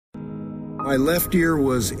My left ear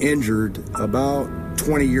was injured about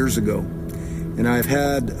 20 years ago, and I've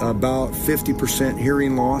had about 50%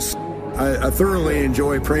 hearing loss. I thoroughly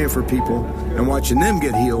enjoy praying for people and watching them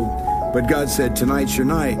get healed, but God said, tonight's your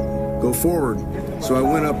night, go forward. So I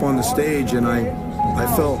went up on the stage and I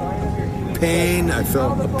felt pain, I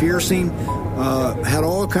felt a piercing, had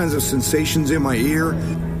all kinds of sensations in my ear.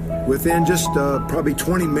 Within just probably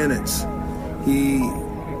 20 minutes, the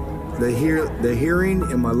hearing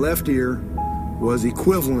in my left ear was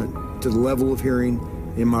equivalent to the level of hearing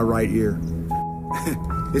in my right ear.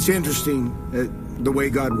 It's interesting the way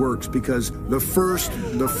God works, because the first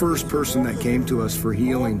person that came to us for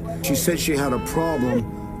healing, she said she had a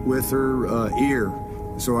problem with her ear.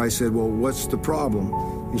 So I said, well, what's the problem?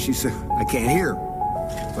 And she said, I can't hear.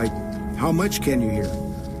 Like, how much can you hear?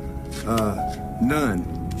 None.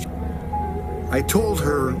 I told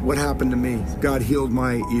her what happened to me. God healed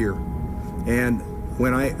my ear. And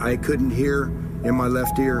when I couldn't hear in my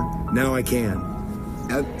left ear, now I can.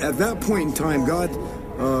 At that point in time, God,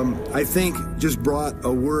 I think, just brought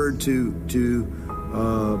a word to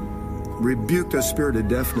rebuke the spirit of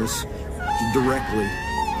deafness directly.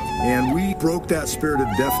 And we broke that spirit of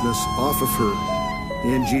deafness off of her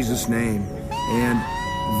in Jesus' name. And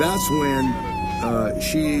that's when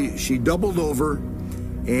she doubled over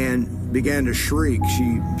and began to shriek.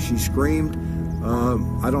 She screamed.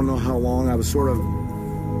 I don't know how long. I'm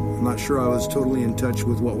not sure I was totally in touch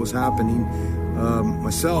with what was happening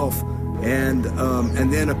myself. And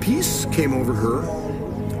then a peace came over her,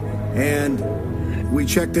 and we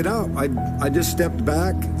checked it out. I just stepped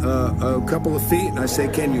back a couple of feet, and I say,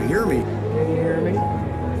 can you hear me? Can you hear me?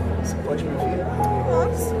 It's a pleasure to meet you.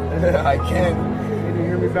 I can. Can you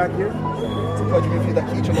hear me back here? Você pode me ouvir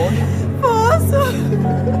daqui de longe? Posso!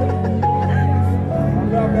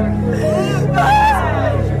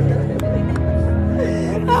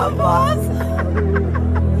 Eu posso!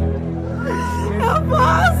 Eu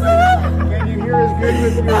posso! Can you hear as good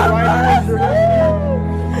with your right ear as your left ear?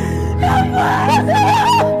 Eu posso!